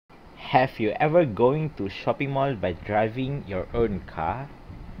Have you ever going to shopping mall by driving your own car,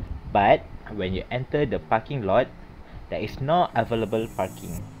 but when you enter the parking lot, there is no available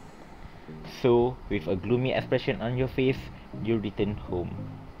parking? So, with a gloomy expression on your face, you return home.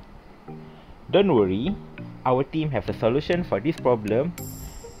 Don't worry, our team has a solution for this problem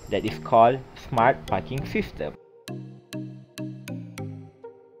that is called Smart Parking System.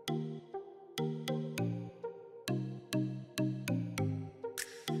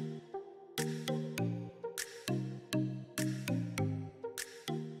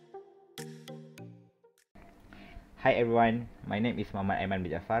 Hi everyone, my name is Muhammad Aiman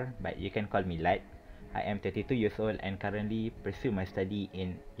Bin Jaffar, but you can call me Lat. I am 32 years old and currently pursue my study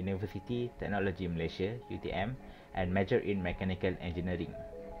in University Technology Malaysia, UTM, and major in Mechanical Engineering.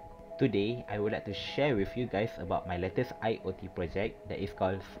 Today, I would like to share with you guys about my latest IoT project that is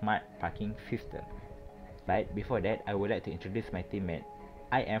called Smart Parking System. But before that, I would like to introduce my teammate.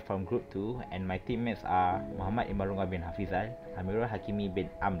 I am from Group 2 and my teammates are Muhammad Aiman Bin Hafizal, Amirul Hakimi bin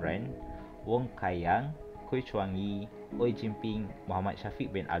Amran, Wong Kayang, Kui Chuang Yi, Oi Jinping, Muhammad Shafiq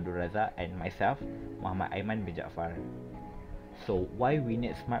bin Abdul Razak, and myself, Muhammad Aiman Bin Jaffar. So why we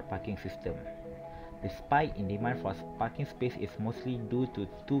need smart parking system? The spike in demand for parking space is mostly due to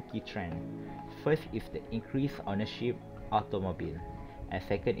two key trends. First is the increased ownership automobile, and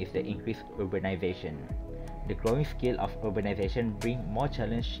second is the increased urbanization. The growing scale of urbanization brings more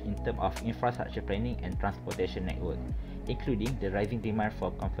challenge in terms of infrastructure planning and transportation network, including the rising demand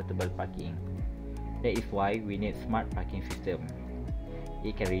for comfortable parking. That is why we need smart parking system.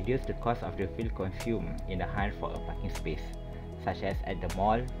 It can reduce the cost of the fuel consumed in the hunt for a parking space, such as at the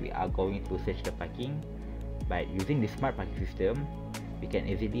mall we are going to search the parking. By using the smart parking system, we can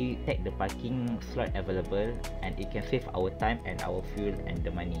easily take the parking slot available and it can save our time and our fuel and the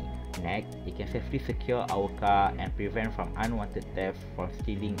money. Next, it can safely secure our car and prevent from unwanted theft from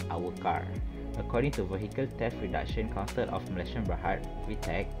stealing our car. According to Vehicle Theft Reduction Council of Malaysian Berhad,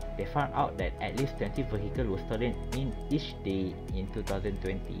 VTEC, they found out that at least 20 vehicles were stolen in each day in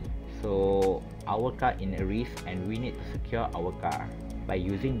 2020. So our car in a risk and we need to secure our car. By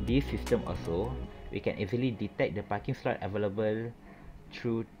using this system also, we can easily detect the parking slot available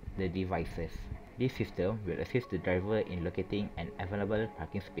through the devices. This system will assist the driver in locating an available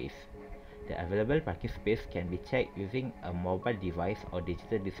parking space. The available parking space can be checked using a mobile device or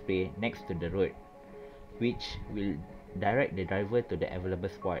digital display next to the road, which will direct the driver to the available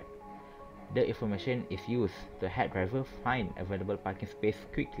spot. The information is used to help driver find available parking space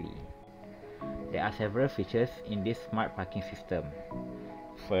quickly. There are several features in this smart parking system.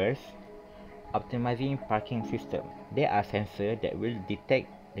 First, optimizing parking system. There are sensors that will detect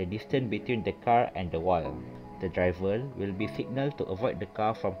the distance between the car and the wall. The driver will be signaled to avoid the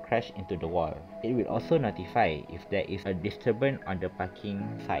car from crash into the wall. It will also notify if there is a disturbance on the parking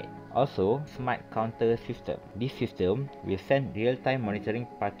site. Also, smart counter system. This system will send real-time monitoring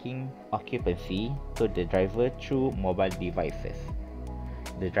parking occupancy to the driver through mobile devices.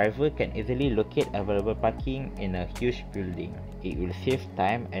 The driver can easily locate available parking in a huge building. It will save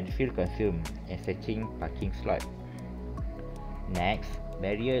time and fuel consumed in searching parking slot. Next,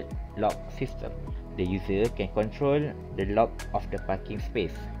 barrier lock system. The user can control the lock of the parking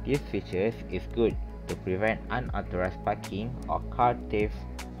space. This feature is good to prevent unauthorized parking or car theft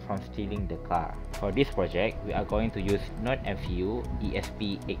from stealing the car. For this project, we are going to use Node MCU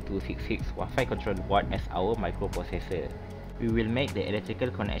ESP8266 Wi-Fi control board as our microprocessor. We will make the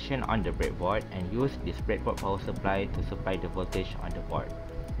electrical connection on the breadboard and use this breadboard power supply to supply the voltage on the board.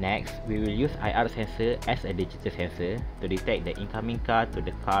 Next, we will use IR sensor as a digital sensor to detect the incoming car to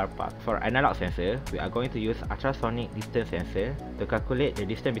the car park. For analog sensor, we are going to use ultrasonic distance sensor to calculate the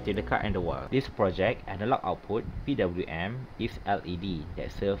distance between the car and the wall. This project analog output PWM is LED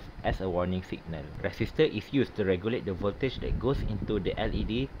that serves as a warning signal. Resistor is used to regulate the voltage that goes into the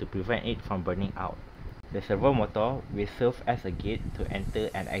LED to prevent it from burning out. The servo motor will serve as a gate to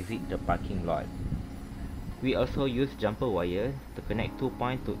enter and exit the parking lot. We also use jumper wire to connect 2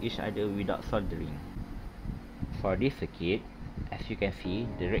 points to each other without soldering. For this circuit, as you can see,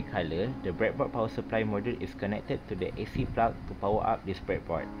 the red color, the breadboard power supply module is connected to the AC plug to power up this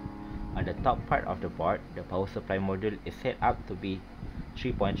breadboard. On the top part of the board, the power supply module is set up to be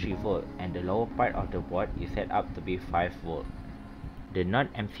 3.3 volt and the lower part of the board is set up to be 5 volt. The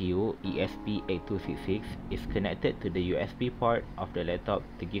Node MCU ESP8266 is connected to the USB port of the laptop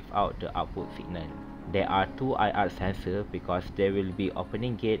to give out the output signal. There are two IR sensors because there will be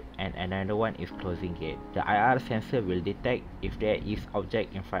opening gate and another one is closing gate. The IR sensor will detect if there is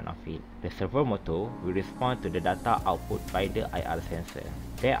object in front of it. The servo motor will respond to the data output by the IR sensor.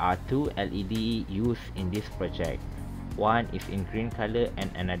 There are two LED used in this project. One is in green color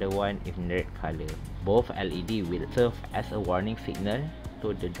and another one is in red color. Both LED will serve as a warning signal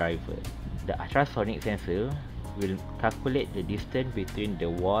to the driver. The ultrasonic sensor will calculate the distance between the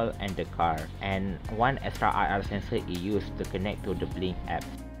wall and the car, and one extra IR sensor is used to connect to the Blynk app.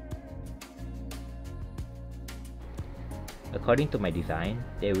 According to my design,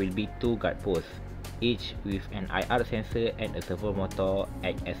 there will be two guard posts, each with an IR sensor and a servo motor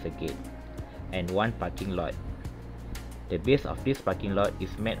act as a gate, and one parking lot. The base of this parking lot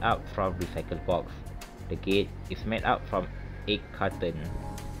is made up from recycled box. The gate is made up from egg carton.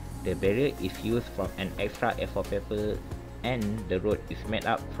 The barrier is used from an extra A4 paper, and the road is made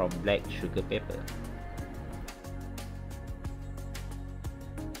up from black sugar paper.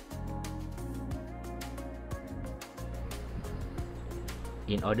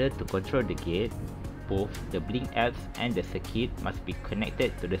 In order to control the gate, both the Blynk apps and the circuit must be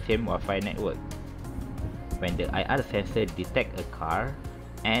connected to the same Wi-Fi network. When the IR sensor detects a car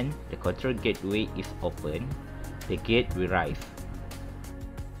and the control gateway is open, the gate will rise.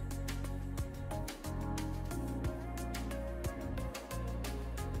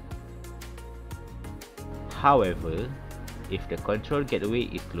 However, if the control gateway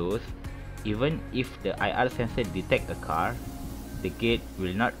is closed, even if the IR sensor detects a car, the gate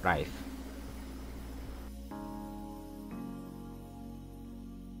will not rise.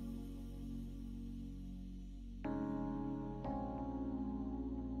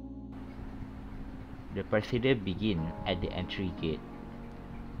 The procedure begins at the entry gate.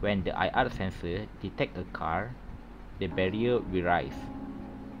 When the IR sensor detects a car, the barrier will rise.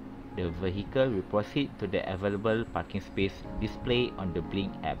 The vehicle will proceed to the available parking space displayed on the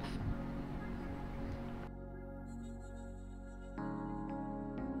Blynk apps.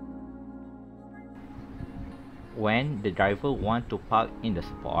 When the driver wants to park in the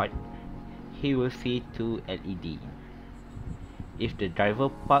spot, he will see two LED. If the driver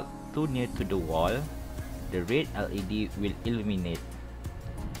parks too near to the wall, the red LED will illuminate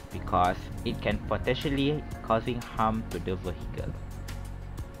because it can potentially causing harm to the vehicle.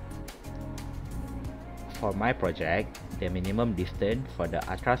 For my project, the minimum distance for the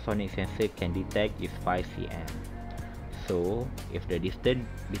ultrasonic sensor can detect is 5 cm. So, if the distance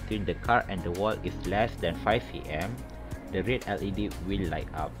between the car and the wall is less than 5 cm, the red LED will light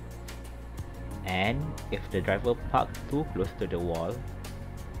up. And if the driver parks too close to the wall,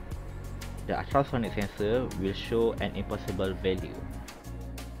 the ultrasonic sensor will show an impossible value.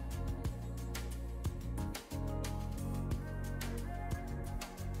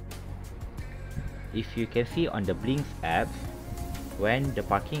 If you can see on the Blynk app, when the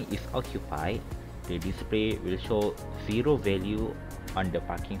parking is occupied, the display will show 0 value on the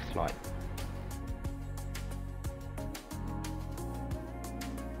parking slot.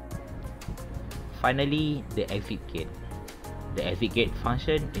 Finally, the exit gate. The exit gate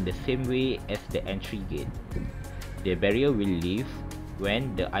functions in the same way as the entry gate. The barrier will leave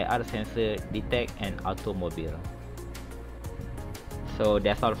when the IR sensor detects an automobile. So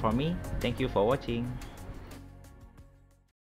that's all from me. Thank you for watching.